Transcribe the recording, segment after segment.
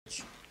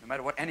No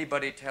matter what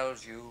anybody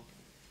tells you,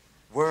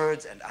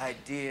 words and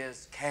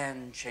ideas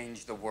can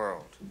change the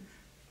world.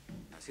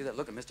 Now, see that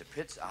look in Mr.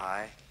 Pitt's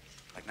eye?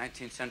 Like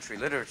 19th century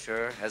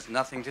literature has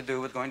nothing to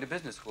do with going to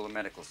business school or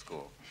medical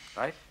school,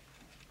 right?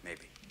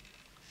 Maybe.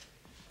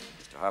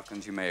 Mr.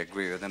 Hopkins, you may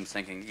agree with him,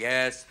 thinking,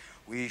 yes,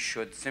 we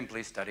should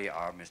simply study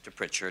our Mr.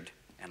 Pritchard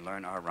and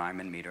learn our rhyme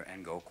and meter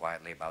and go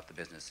quietly about the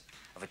business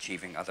of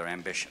achieving other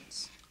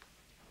ambitions.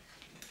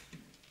 I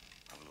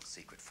have a little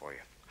secret for you.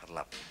 Huddle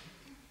up.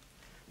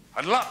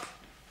 Huddle up!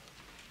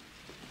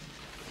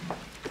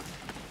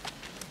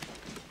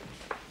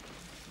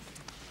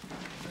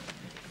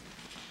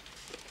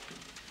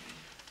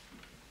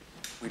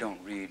 We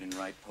don't read and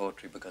write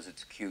poetry because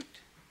it's cute.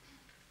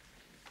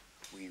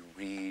 We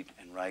read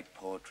and write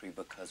poetry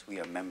because we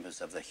are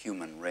members of the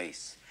human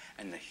race.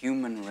 And the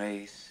human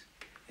race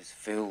is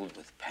filled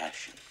with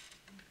passion.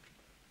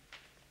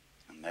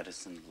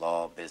 Medicine,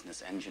 law,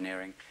 business,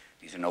 engineering,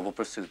 these are noble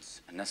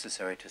pursuits and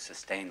necessary to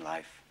sustain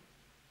life.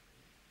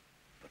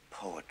 But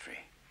poetry,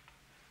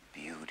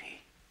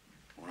 beauty,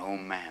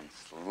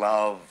 romance,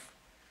 love,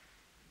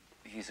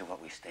 these are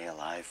what we stay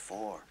alive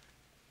for.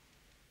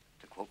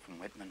 To quote from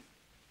Whitman,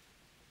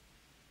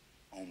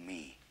 "O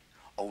me,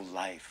 O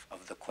life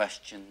of the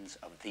questions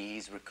of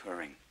these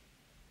recurring,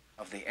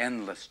 of the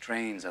endless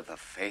trains of the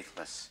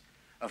faithless,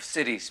 of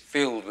cities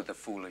filled with the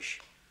foolish,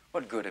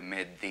 what good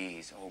amid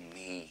these, O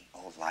me,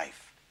 O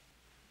life?"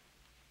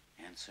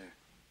 Answer,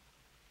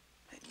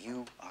 that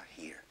you are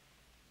here,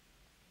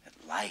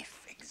 that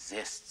life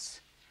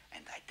exists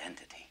and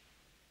identity,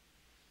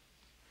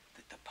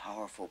 that the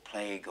powerful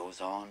play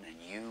goes on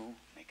and you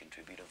may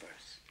contribute a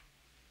verse.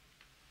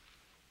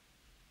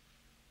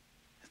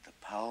 That the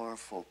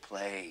powerful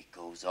play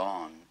goes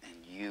on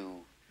and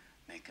you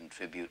may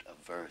contribute a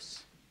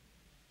verse.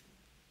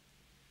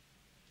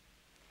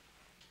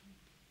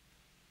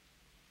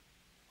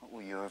 What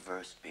will your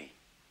verse be?